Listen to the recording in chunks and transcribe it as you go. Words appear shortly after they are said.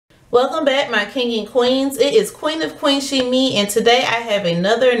Welcome back, my king and queens. It is Queen of QueenSheeMee, and today I have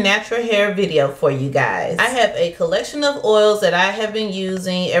another natural hair video for you guys. I have a collection of oils that I have been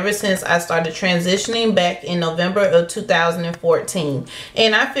using ever since I started transitioning back in November of 2014,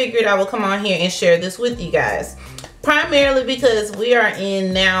 and I figured I would come on here and share this with you guys. Primarily because we are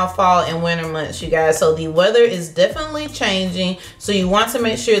in now fall and winter months, you guys, so the weather is definitely changing, so you want to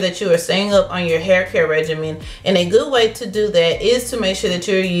make sure that you are staying up on your hair care regimen, and a good way to do that is to make sure that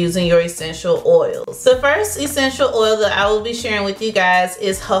you're using your essential oils. The first essential oil that I will be sharing with you guys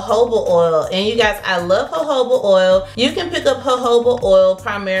is jojoba oil, and you guys, I love jojoba oil. You can pick up jojoba oil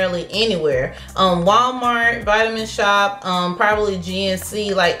primarily anywhere, Walmart, Vitamin Shop, probably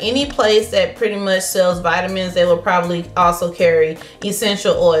GNC, like any place that pretty much sells vitamins. They will probably also carry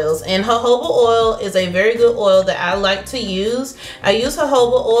essential oils, and jojoba oil is a very good oil that I like to use. I use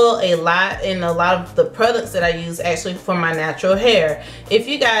jojoba oil a lot in a lot of the products that I use actually for my natural hair. If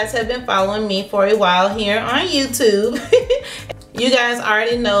you guys have been following me for a while here on YouTube, you guys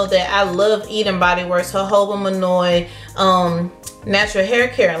already know that I love Eden Body Works jojoba manoi natural hair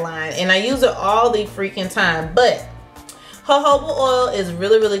care line, and I use it all the freaking time. But jojoba oil is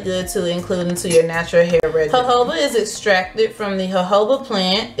really good to include into your natural hair regimen. Jojoba is extracted from the jojoba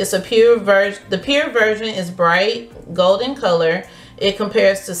plant. It's a pure version. The pure version is bright golden color. It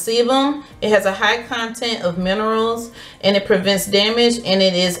compares to sebum. It has a high content of minerals, and it prevents damage, and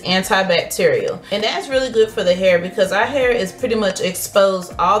it is antibacterial. And that's really good for the hair because our hair is pretty much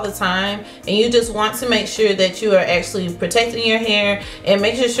exposed all the time, and you just want to make sure that you are actually protecting your hair and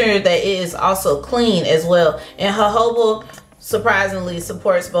making sure that it is also clean as well. And jojoba surprisingly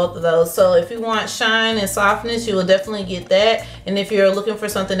supports both of those. So if you want shine and softness, you will definitely get that. And if you're looking for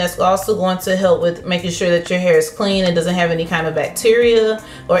something that's also going to help with making sure that your hair is clean and doesn't have any kind of bacteria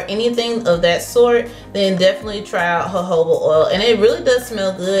or anything of that sort, then definitely try out jojoba oil. And it really does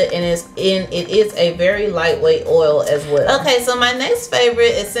smell good, and it is a very lightweight oil as well. Okay, so my next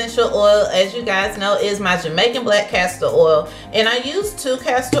favorite essential oil, as you guys know, is my Jamaican black castor oil. And I use two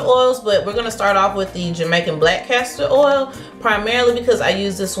castor oils, but we're going to start off with the Jamaican black castor oil, primarily because I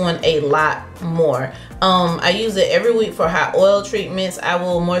use this one a lot more. I use it every week for hot oil treatments. I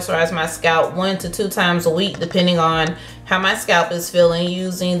will moisturize my scalp 1 to 2 times a week depending on how my scalp is feeling,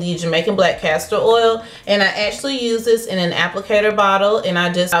 using the Jamaican black castor oil. And I actually use this in an applicator bottle, and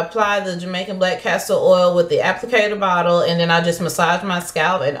I just apply the Jamaican black castor oil with the applicator bottle, and then I just massage my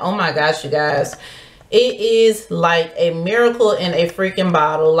scalp, and oh my gosh, you guys, it is like a miracle in a freaking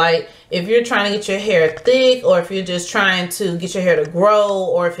bottle. Like, if you're trying to get your hair thick, or if you're just trying to get your hair to grow,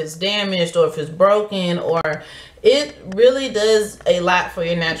 or if it's damaged, or if it's broken, or it really does a lot for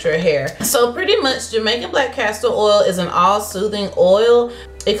your natural hair. So pretty much Jamaican black castor oil is an all-soothing oil.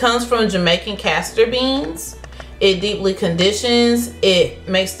 It comes from Jamaican castor beans. It deeply conditions. It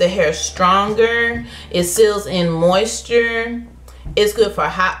makes the hair stronger. It seals in moisture. It's good for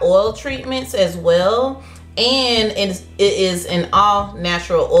hot oil treatments as well, and it is an all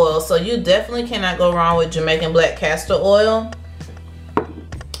natural oil, so you definitely cannot go wrong with Jamaican black castor oil.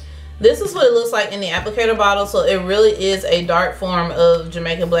 This is what it looks like in the applicator bottle, so it really is a dark form of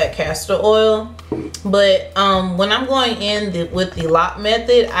Jamaican black castor oil. But when I'm going in with the lock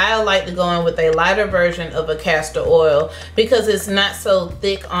method, I like to go in with a lighter version of a castor oil because it's not so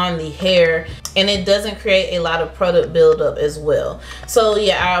thick on the hair, and it doesn't create a lot of product buildup as well. So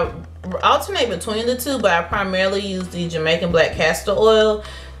yeah, I alternate between the two, but I primarily use the Jamaican black castor oil.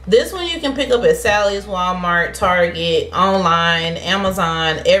 This one you can pick up at Sally's, Walmart, Target, online,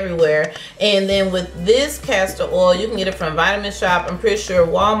 Amazon, everywhere. And then with this castor oil, you can get it from Vitamin Shop. I'm pretty sure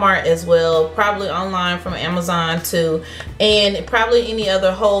Walmart as well, probably online from Amazon too, and probably any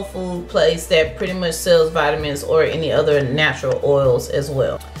other whole food place that pretty much sells vitamins or any other natural oils as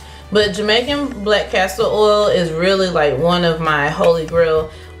well. But Jamaican black castor oil is really like one of my holy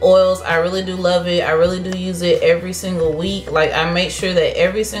grail oils. I really do love it. I really do use it every single week. Like, I make sure that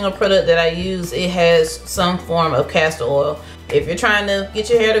every single product that I use, it has some form of castor oil. If you're trying to get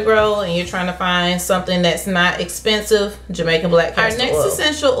your hair to grow and you're trying to find something that's not expensive, Jamaican black castor oil. Our next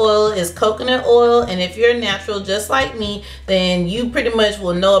essential oil is coconut oil, and if you're natural just like me, then you pretty much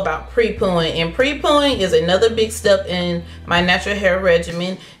will know about pre-pooing. And pre-pooing is another big step in my natural hair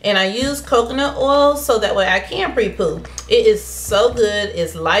regimen, and I use coconut oil so that way I can pre-poo. It is so good.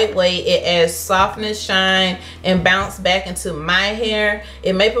 It's lightweight. It adds softness, shine, and bounce back into my hair.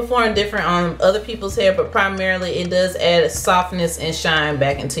 It may perform different on other people's hair, but primarily it does add softness and shine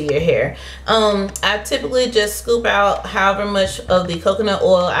back into your hair. I typically just scoop out however much of the coconut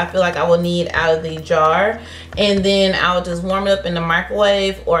oil I feel like I will need out of the jar, and then I'll just warm it up in the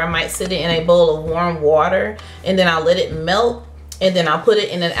microwave, or I might sit it in a bowl of warm water, and then I'll let it melt. and then I'll put it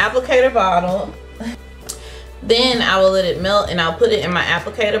in an applicator bottle. Then I will let it melt and I'll put it in my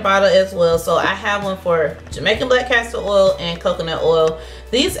applicator bottle as well. So I have one for Jamaican black castor oil and coconut oil.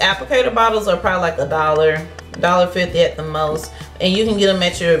 These applicator bottles are probably like $1.50 at the most, and you can get them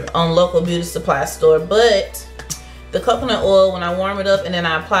at your local beauty supply store. But the coconut oil, when I warm it up and then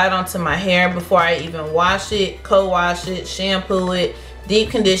I apply it onto my hair before I even wash it, co-wash it, shampoo it,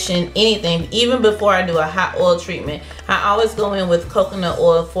 deep condition, anything, even before I do a hot oil treatment, I always go in with coconut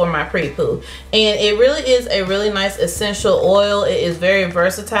oil for my pre-poo. And it really is a really nice essential oil. It is very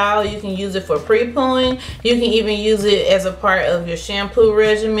versatile. You can use it for pre-pooing. You can even use it as a part of your shampoo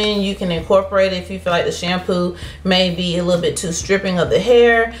regimen. You can incorporate it if you feel like the shampoo may be a little bit too stripping of the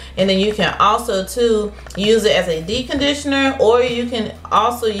hair. And then you can also too use it as a deep conditioner, or you can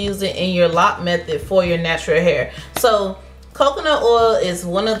also use it in your lock method for your natural hair. So coconut oil is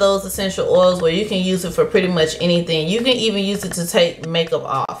one of those essential oils where you can use it for pretty much anything. You can even use it to take makeup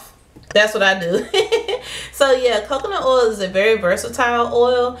off. That's what I do. So yeah, coconut oil is a very versatile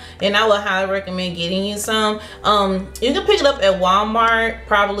oil, and I would highly recommend getting you some. You can pick it up at Walmart,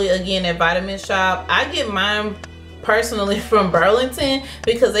 probably again at Vitamin Shop. I get mine personally from Burlington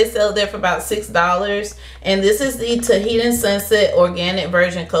because they sell it there for about $6. And this is the Tahitian Sunset organic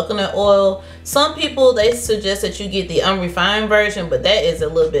virgin coconut oil. Some people, they suggest that you get the unrefined version, but that is a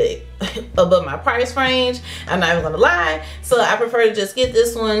little bit above my price range, I'm not even gonna lie. So I prefer to just get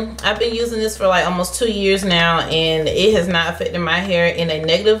this one. I've been using this for like almost 2 years now, and it has not affected my hair in a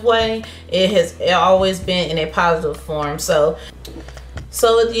negative way. It has always been in a positive form. So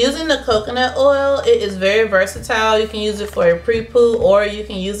with using the coconut oil, it is very versatile. You can use it for a pre-poo, or you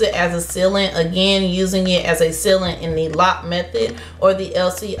can use it as a sealant. Again, using it as a sealant in the lock method or the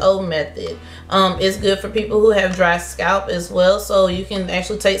LCO method. It's good for people who have dry scalp as well. So you can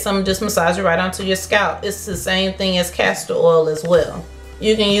actually take some and just massage it right onto your scalp. It's the same thing as castor oil as well.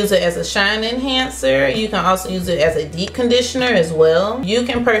 You can use it as a shine enhancer. You can also use it as a deep conditioner as well. You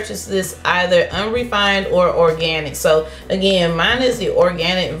can purchase this either unrefined or organic. So again, mine is the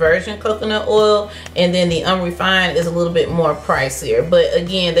organic virgin coconut oil, and then the unrefined is a little bit more pricier. But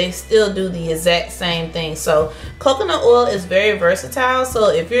again, they still do the exact same thing. So coconut oil is very versatile. So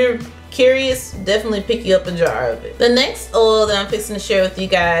if you're curious, definitely pick you up a jar of it. The next oil that I'm fixing to share with you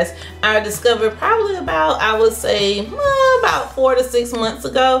guys, I discovered probably about, I would say, about 4 to 6 months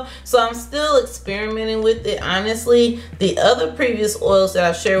ago. So I'm still experimenting with it, honestly. The other previous oils that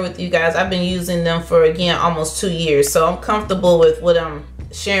I've shared with you guys, I've been using them for, again, almost 2 years. So I'm comfortable with what I'm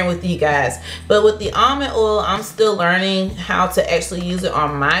sharing with you guys. But with the almond oil, I'm still learning how to actually use it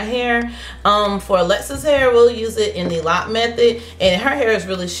on my hair. For Alexa's hair, we'll use it in the lock method, and her hair is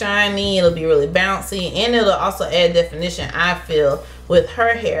really shiny, it'll be really bouncy, and it'll also add definition, I feel, with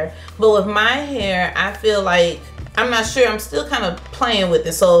her hair. But with my hair, I feel like, I'm not sure, I'm still kind of playing with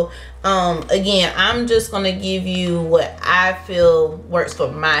it. So again, I'm just gonna give you what I feel works for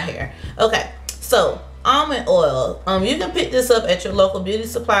my hair. Okay, so almond oil, you can pick this up at your local beauty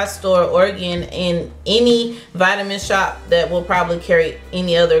supply store, or again in any vitamin shop that will probably carry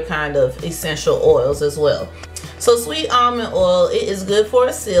any other kind of essential oils as well. So sweet almond oil, it is good for a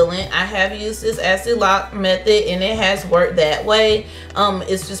sealant. I have used this as the lock method, and it has worked that way.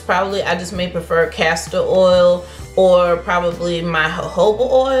 It's just probably, I just may prefer castor oil or probably my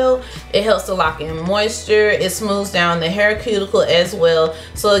jojoba oil. It helps to lock in moisture. It smooths down the hair cuticle as well.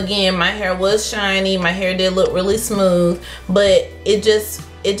 So again, my hair was shiny, my hair did look really smooth, but it just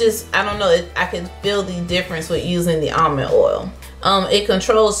I don't know, I could feel the difference with using the almond oil. It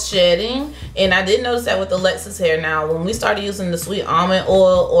controls shedding, and I did notice that with Alexa's hair. Now when we started using the sweet almond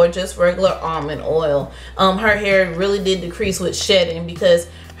oil or just regular almond oil, her hair really did decrease with shedding, because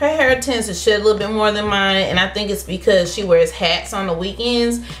her hair tends to shed a little bit more than mine, and I think it's because she wears hats on the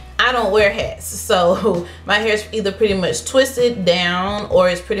weekends. I don't wear hats, so my hair is either pretty much twisted down or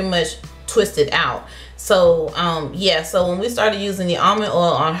it's pretty much twisted out. So yeah, so when we started using the almond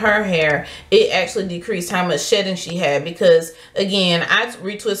oil on her hair, it actually decreased how much shedding she had, because again, I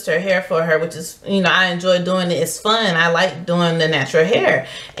retwist her hair for her, which is, you know, I enjoy doing it. It's fun. I like doing the natural hair.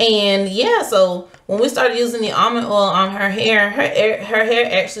 And yeah, so when we started using the almond oil on her hair, her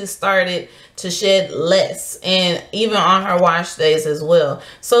hair actually started to shed less, and even on her wash days as well.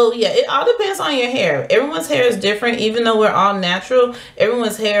 So yeah, it all depends on your hair. Everyone's hair is different. Even though we're all natural,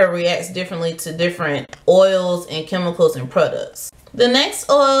 everyone's hair reacts differently to different oils and chemicals and products. The next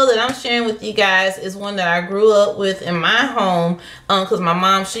oil that I'm sharing with you guys is one that I grew up with in my home, because my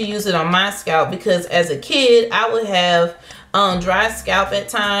mom, she used it on my scalp, because as a kid I would have dry scalp at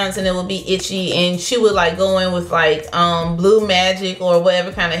times and it would be itchy, and she would like go in with like Blue Magic or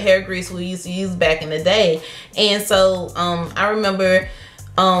whatever kind of hair grease we used to use back in the day. And so I remember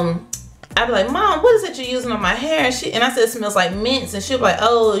I'd be like, Mom, what is it you're using on my hair? And I said, it smells like mints. And she was like,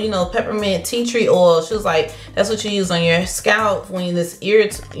 oh, you know, peppermint tea tree oil. She was like, that's what you use on your scalp when it's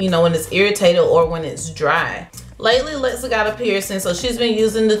when it's irritated or when it's dry. Lately, Lexa got a piercing, so she's been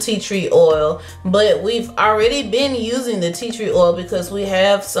using the tea tree oil, but we've already been using the tea tree oil because we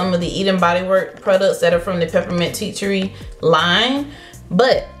have some of the Eden Body Works products that are from the peppermint tea tree line.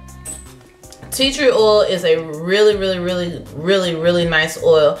 But tea tree oil is a really nice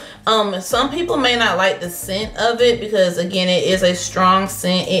oil. Some people may not like the scent of it because again, it is a strong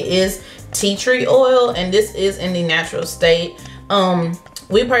scent. It is tea tree oil, and this is in the natural state.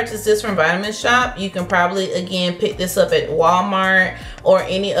 We purchased this from Vitamin Shop. You can probably again pick this up at Walmart or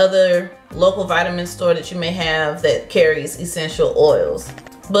any other local vitamin store that you may have that carries essential oils.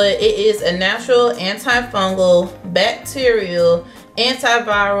 But it is a natural antifungal, bacterial,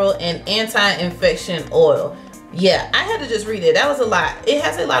 antiviral, and anti-infection oil. Yeah, I had to just read it. That was a lot. It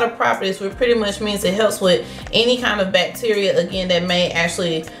has a lot of properties, which pretty much means it helps with any kind of bacteria, again, that may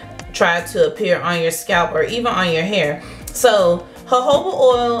actually try to appear on your scalp or even on your hair. So jojoba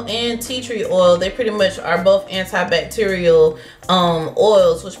oil and tea tree oil, they pretty much are both antibacterial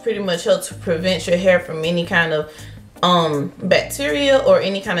oils, which pretty much help to prevent your hair from any kind of bacteria or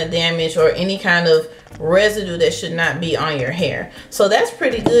any kind of damage or any kind of residue that should not be on your hair. So that's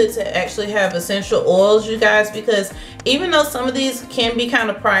pretty good to actually have essential oils, you guys, because even though some of these can be kind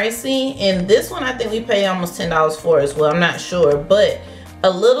of pricey, and this one I think we pay almost $10 for as well, I'm not sure, but a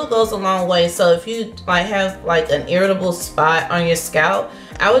little goes a long way. So if you like have like an irritable spot on your scalp,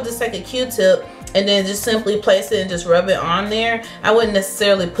 I would just take a Q-tip and then just simply place it and just rub it on there. I wouldn't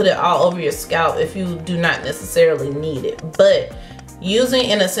necessarily put it all over your scalp if you do not necessarily need it. But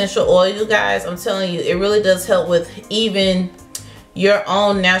using an essential oil, you guys, I'm telling you, it really does help with even your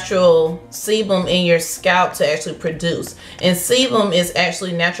own natural sebum in your scalp to actually produce. And sebum is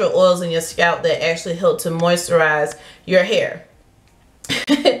actually natural oils in your scalp that actually help to moisturize your hair.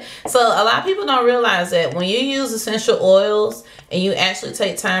 So a lot of people don't realize that when you use essential oils and you actually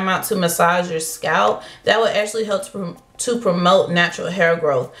take time out to massage your scalp, that will actually help to promote natural hair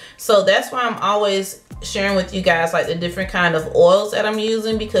growth. So that's why I'm always sharing with you guys like the different kind of oils that I'm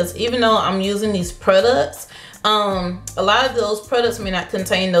using, because even though I'm using these products, a lot of those products may not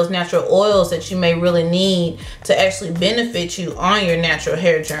contain those natural oils that you may really need to actually benefit you on your natural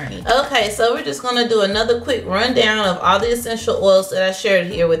hair journey. Okay, so we're just gonna do another quick rundown of all the essential oils that I shared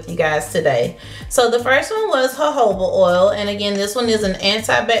here with you guys today. So the first one was jojoba oil, and again, this one is an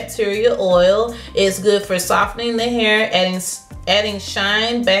antibacterial oil. It's good for softening the hair, adding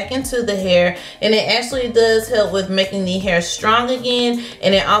shine back into the hair, and it actually does help with making the hair strong again,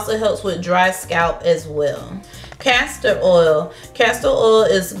 and it also helps with dry scalp as well. Castor oil. Castor oil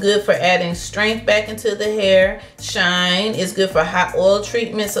is good for adding strength back into the hair. Shine is good for hot oil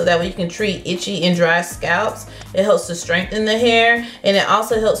treatment, so that way you can treat itchy and dry scalps. It helps to strengthen the hair, and it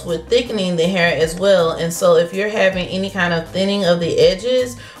also helps with thickening the hair as well. And so if you're having any kind of thinning of the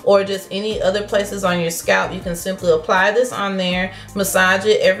edges or just any other places on your scalp, you can simply apply this on there, massage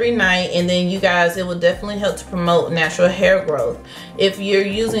it every night, and then you guys, it will definitely help to promote natural hair growth. If you're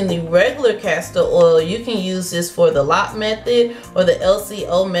using the regular castor oil, you can use this for the lock method or the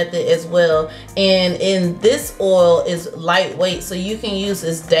LCO method as well. And in this oil is lightweight, so you can use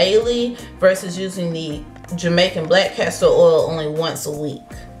this daily versus using the Jamaican black castor oil only once a week.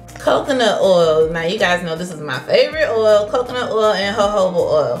 Coconut oil. Now you guys know this is my favorite oil, coconut oil and jojoba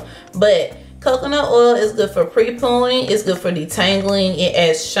oil. But coconut oil is good for pre-pooling, it's good for detangling, it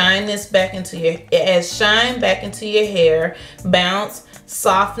adds shyness back into your, it adds shine back into your hair, bounce,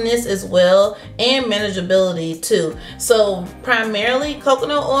 softness as well, and manageability too. So primarily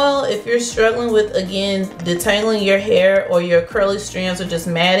coconut oil, if you're struggling with, again, detangling your hair or your curly strands are just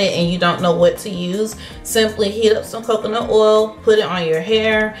matted and you don't know what to use, simply heat up some coconut oil, put it on your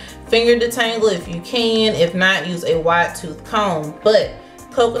hair, finger detangle if you can. If not, use a wide tooth comb. But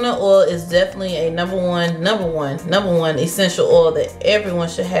coconut oil is definitely a number one essential oil that everyone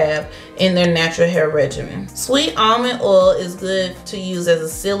should have in their natural hair regimen. Sweet almond oil is good to use as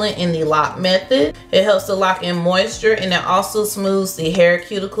a sealant in the lock method. It helps to lock in moisture, and it also smooths the hair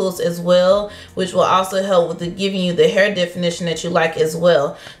cuticles as well, which will also help with giving you the hair definition that you like as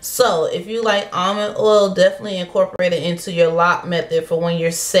well. So if you like almond oil, definitely incorporate it into your lock method for when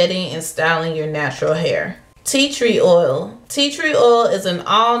you're setting and styling your natural hair. Tea tree oil. Tea tree oil is an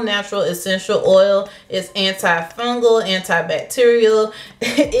all-natural essential oil. It's antifungal, antibacterial.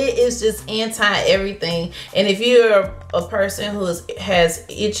 It is just anti-everything. And if you're a person who has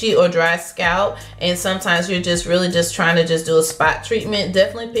itchy or dry scalp, and sometimes you're just really just trying to just do a spot treatment,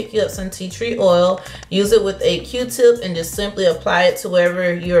 definitely pick you up some tea tree oil. Use it with a Q-tip and just simply apply it to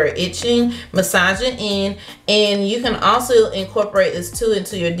wherever you're itching. Massage it in, and you can also incorporate this too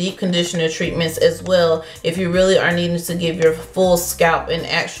into your deep conditioner treatments as well if you really are needing to give your full scalp an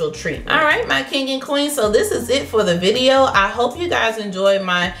actual treatment. All right, my king and queen, so this is it for the video. I hope you guys enjoyed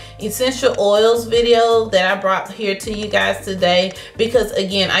my essential oils video that I brought here to you guys today, because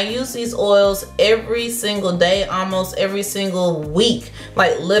again, I use these oils every single day, almost every single week.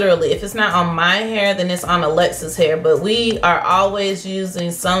 Like literally, if it's not on my hair, then it's on Alexa's hair, but we are always using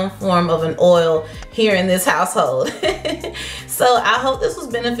some form of an oil here in this household. So I hope this was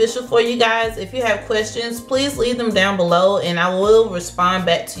beneficial for you guys. If you have questions, please leave them down below and I will respond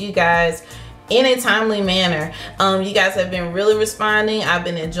back to you guys in a timely manner. You guys have been really responding. I've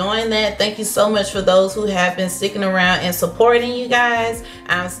been enjoying that. Thank you so much for those who have been sticking around and supporting you guys.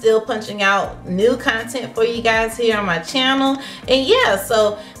 I'm still punching out new content for you guys here on my channel. And yeah,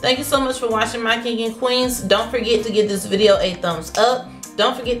 so thank you so much for watching my king and queens. Don't forget to give this video a thumbs up.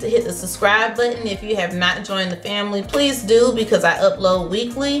 Don't forget to hit the subscribe button if you have not joined the family. Please do, because I upload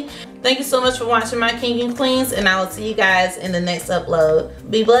weekly. Thank you so much for watching my king and queens, and I will see you guys in the next upload.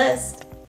 Be blessed.